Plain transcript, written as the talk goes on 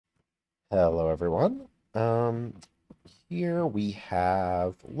Hello, everyone. Um, Here we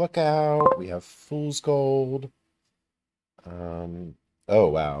have Lookout, we have Fool's Gold. Um, oh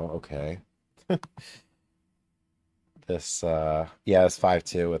wow, okay. This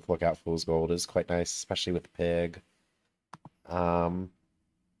 5-2 with Lookout Fool's Gold is quite nice, especially with Pig. Um,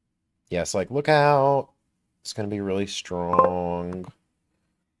 yeah, so like Lookout is gonna be really strong.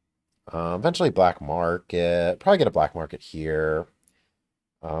 Eventually Black Market, probably get a Black Market here.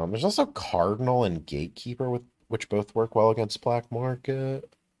 There's also Cardinal and Gatekeeper with which both work well against Black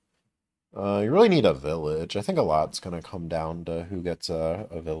Market. You really need a village. I think a lot's gonna come down to who gets a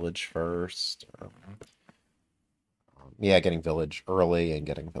village first. Yeah, getting village early and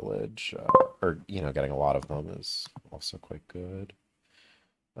getting village, or getting a lot of them is also quite good.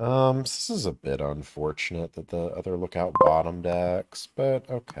 So this is a bit unfortunate that the other lookout bottom decks, but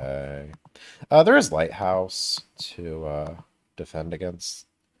okay. There is Lighthouse to defend against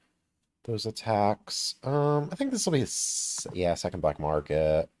those attacks. I think this will be yeah, second black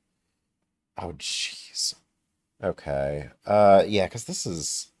market. Oh, jeez. Okay. Yeah, because this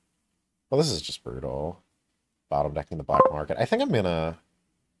is just brutal. Bottom decking the black market. I think I'm gonna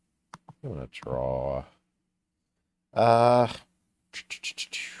draw. Uh,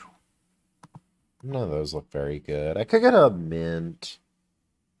 None of those look very good. I could get a mint.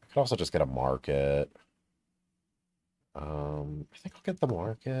 I could also just get a market. I think I'll get the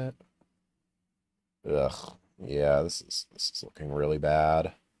market. Ugh. Yeah, this is looking really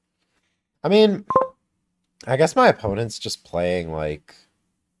bad. I mean, I guess my opponent's just playing like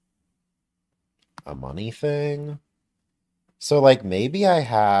a money thing. So like maybe I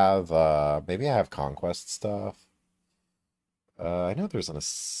have conquest stuff. I know there's an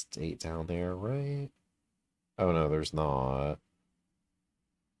estate down there, right? Oh no, there's not.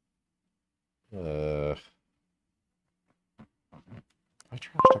 I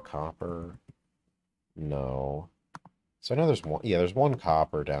trashed a copper. No. So I know there's one. Yeah, there's one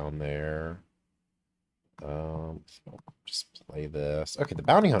copper down there. So I'll just play this. Okay, the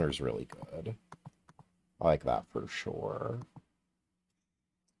bounty hunter's really good. I like that for sure.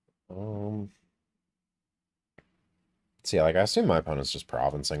 Um, so yeah, like I assume my opponent's just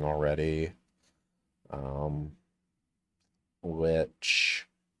provincing already. Um, which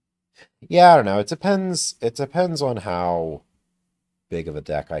yeah, I don't know. It depends on how big of a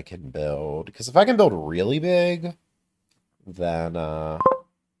deck I can build. Because if I can build really big, then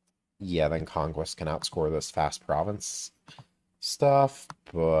yeah, then Conquest can outscore this fast province stuff.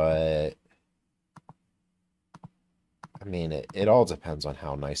 But I mean, it all depends on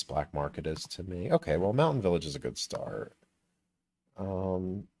how nice Black Market is to me. Okay, well, Mountain Village is a good start.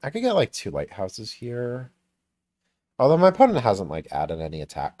 I could get like two lighthouses here. Although my opponent hasn't like added any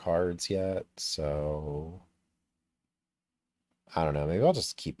attack cards yet, so I don't know. Maybe I'll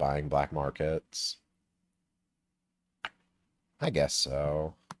just keep buying black markets. I guess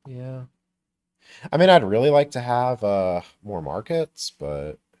so. Yeah. I mean, I'd really like to have more markets,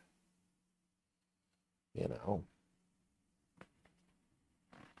 but you know.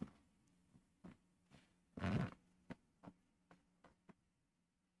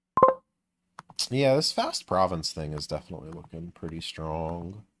 Yeah, this fast province thing is definitely looking pretty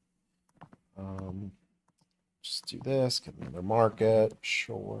strong. Um, just do this, get another market,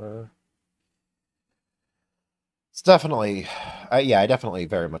 sure. It's definitely, yeah, I definitely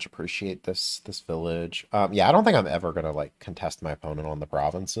very much appreciate this village. Yeah, I don't think I'm ever gonna like contest my opponent on the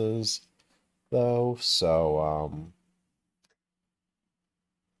provinces though. So,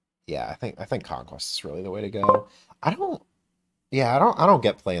 yeah, I think conquest is really the way to go. I don't, yeah, I don't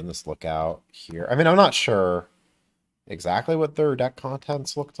get playing this lookout here. I mean, I'm not sure exactly what their deck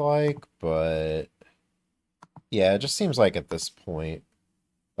contents looked like, but yeah, it just seems like at this point,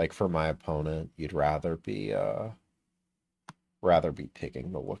 like for my opponent, you'd rather be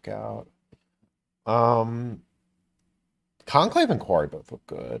picking the lookout. Um, Conclave and Quarry both look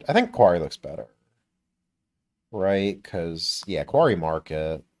good. I think Quarry looks better, right? Because yeah, Quarry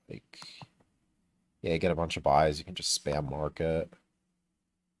Market, like yeah, get a bunch of buys. You can just spam market.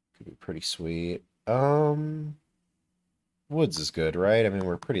 Could be pretty sweet. Woods is good, right? I mean,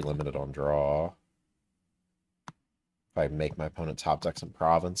 we're pretty limited on draw. If I make my opponent top deck some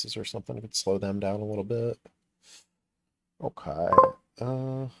provinces or something, it could slow them down a little bit. Okay.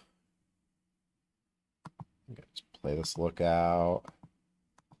 Uh, just play this lookout.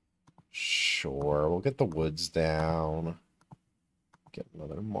 Sure, we'll get the woods down. Get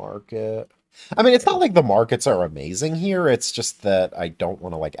another market. I mean, it's not like the markets are amazing here. It's just that I don't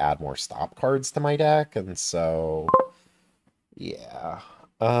want to like add more stop cards to my deck, and so yeah.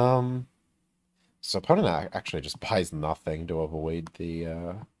 Um, so opponent actually just buys nothing to avoid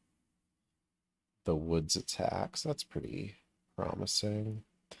the the woods attacks. That's pretty promising.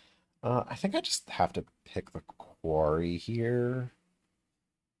 I think I just have to pick the quarry here.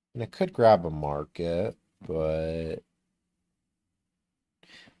 And I could grab a market, but...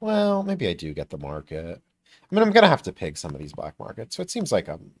 Well, maybe I do get the market. I mean, I'm gonna have to pig some of these black markets, so it seems like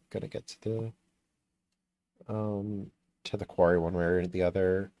I'm gonna get to the quarry one way or the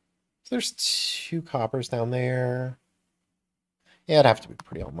other. So there's 2 coppers down there. Yeah, I'd have to be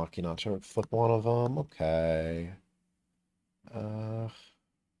pretty unlucky not to flip one of them. Okay. Uh,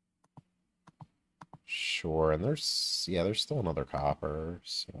 sure. And there's still another copper.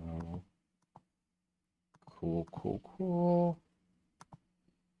 So cool, cool, cool.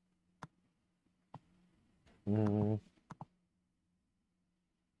 Mm.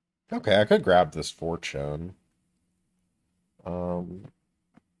 Okay, I could grab this fortune. Um,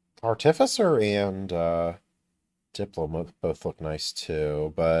 Artificer and Diplo both look nice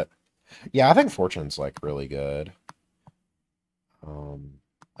too, but yeah, I think Fortune's like really good. Um,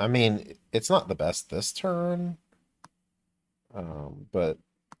 I mean, it's not the best this turn, but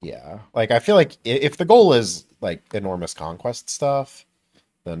yeah, like I feel like if the goal is like enormous conquest stuff,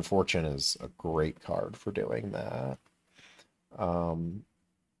 then Fortune is a great card for doing that. Um,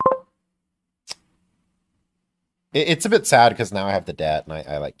 it's a bit sad because now I have the debt and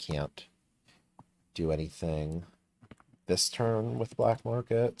I like can't do anything this turn with Black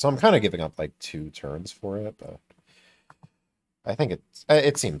Market, so I'm kind of giving up like 2 turns for it, but I think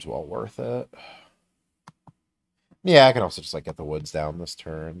it seems well worth it. Yeah, I can also just like get the woods down this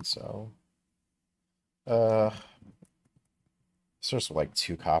turn, so uh there's like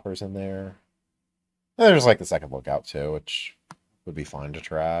 2 coppers in there. And there's like the second lookout too, which would be fine to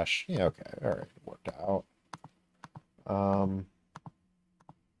trash. Yeah, okay, alright, worked out.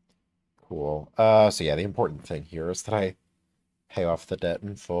 Cool. So yeah, the important thing here is that I pay off the debt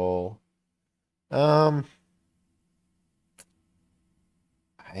in full. Um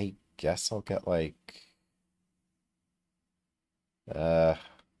I guess I'll get like uh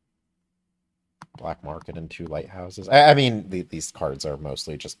Black Market and 2 lighthouses. I mean, these cards are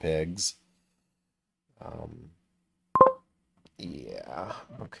mostly just pigs. Um, yeah.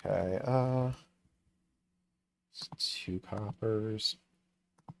 Okay. 2 coppers.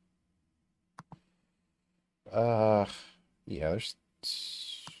 Uh, yeah. There's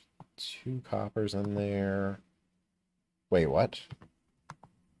 2 coppers in there. Wait, what?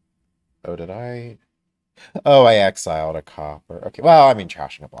 Oh, did I? Oh, I exiled a copper. Okay. Well, I mean,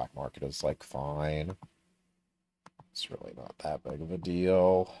 trashing a black market is like fine. It's really not that big of a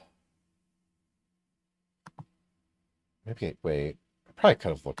deal. Maybe, wait. I probably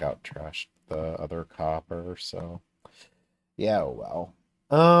could have trashed the other copper, so. Yeah, oh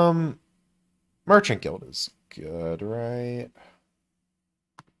well. Merchant Guild is good, right?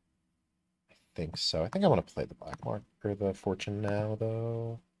 I think so. I think I want to play the Black Mark or the Fortune now,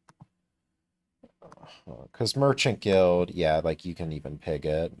 though. Because Merchant Guild, yeah, like you can even pig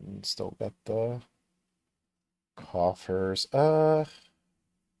it and still get the coffers. Animal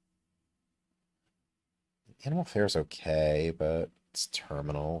Fair's okay, but it's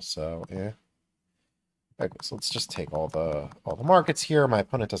terminal, so yeah. Okay, so let's just take all the markets here. My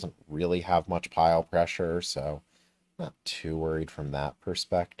opponent doesn't really have much pile pressure, so not too worried from that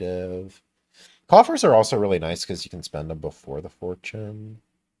perspective. Coffers are also really nice because you can spend them before the fortune.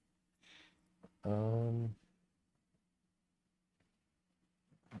 Um,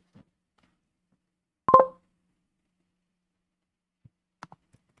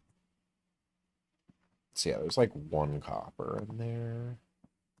 so yeah, there's like 1 copper in there.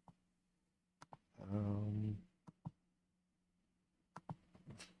 Um,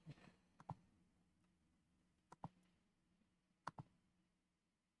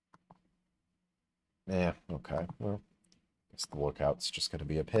 yeah, okay. Well, I guess the lookout's just gonna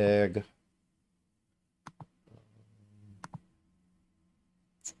be a pig.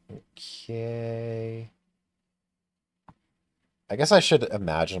 Okay. I guess I should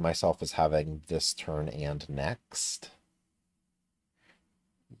imagine myself as having this turn and next.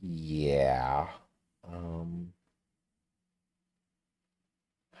 Yeah. Um,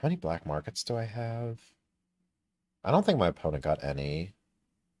 how many black markets do I have? I don't think my opponent got any,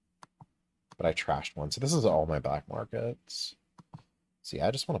 but I trashed one. So this is all my black markets. See,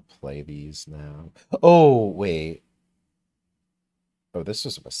 I just want to play these now. Oh, wait. Oh, this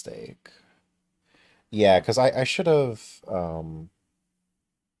was a mistake. Yeah, because I I should have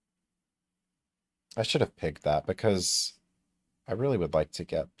picked that because I really would like to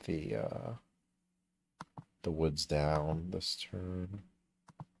get the woods down this turn.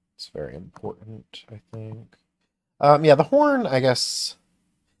 It's very important, I think. Yeah, the horn, I guess.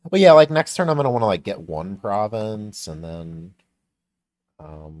 But yeah, like next turn I'm gonna want to like get one province and then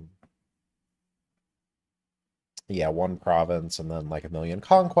um yeah, one province and then like a million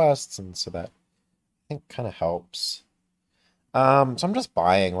conquests, and so that I think kind of helps. So I'm just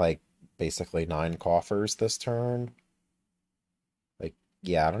buying like basically 9 coffers this turn. Like,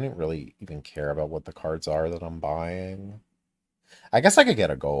 yeah, I don't even really even care about what the cards are that I'm buying. I guess I could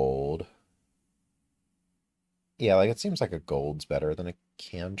get a gold. Yeah, like it seems like a gold's better than a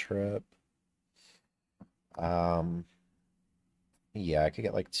cantrip. Um, yeah, I could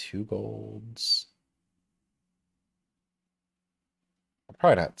get like 2 golds.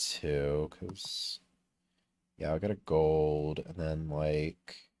 Probably not 2, because yeah, I'll get a gold and then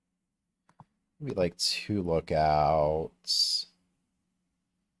like maybe like 2 lookouts.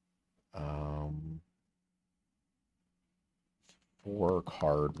 Um, 4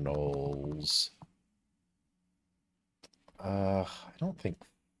 cardinals. I don't think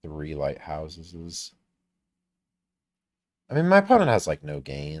 3 lighthouses is. I mean, my opponent has like no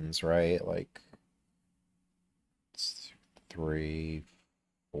gains, right? Like it's 3,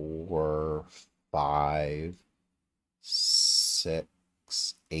 4, 5,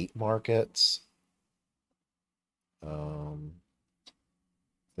 6, 8 markets.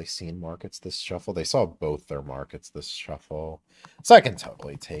 They seen markets this shuffle. They saw both their markets this shuffle. So I can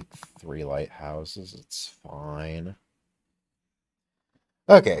totally take 3 lighthouses. It's fine.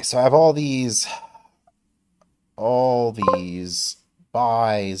 Okay, so I have all these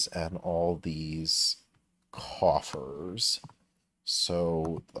buys and all these coffers.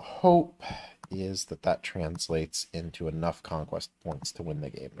 So the hope is that that translates into enough conquest points to win the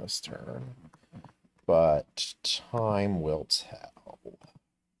game this turn. But time will tell.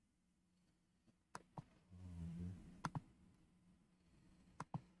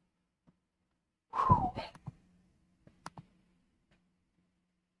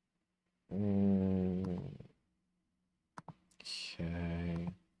 Okay.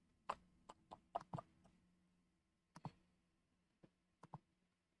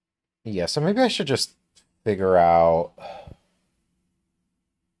 Yeah, so maybe I should just figure out.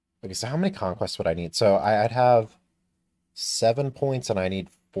 Okay, so how many conquests would I need? So I'd have 7 points and I need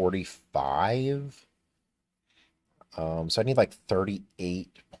 45. So I need like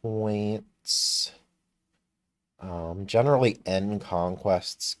 38 points. Generally n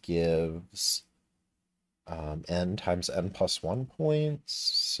conquests gives n times n plus 1 points.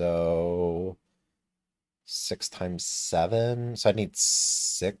 So 6 times 7. So I need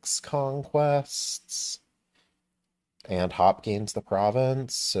 6 conquests. And Hop gains the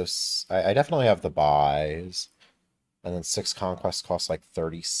province. So I definitely have the buys. And then 6 conquests cost like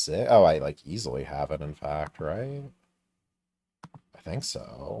 36. Oh, I like easily have it, in fact, right? I think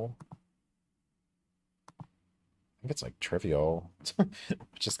so. I think it's like trivial,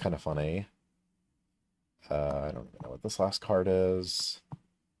 which is kind of funny. I don't even know what this last card is.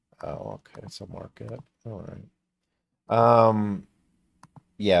 Oh, okay, it's a market. All right.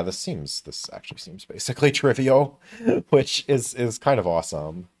 Yeah, this actually seems basically trivial, which is kind of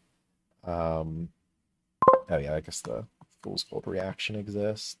awesome. Oh yeah, I guess the Fool's Gold reaction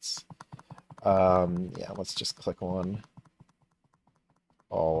exists. Yeah, let's just click on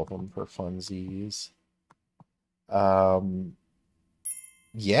all of them for funsies.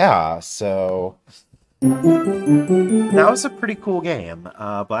 Yeah, so that was a pretty cool game.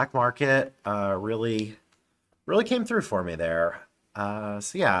 Black Market really came through for me there.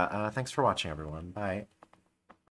 So yeah, thanks for watching, everyone. Bye.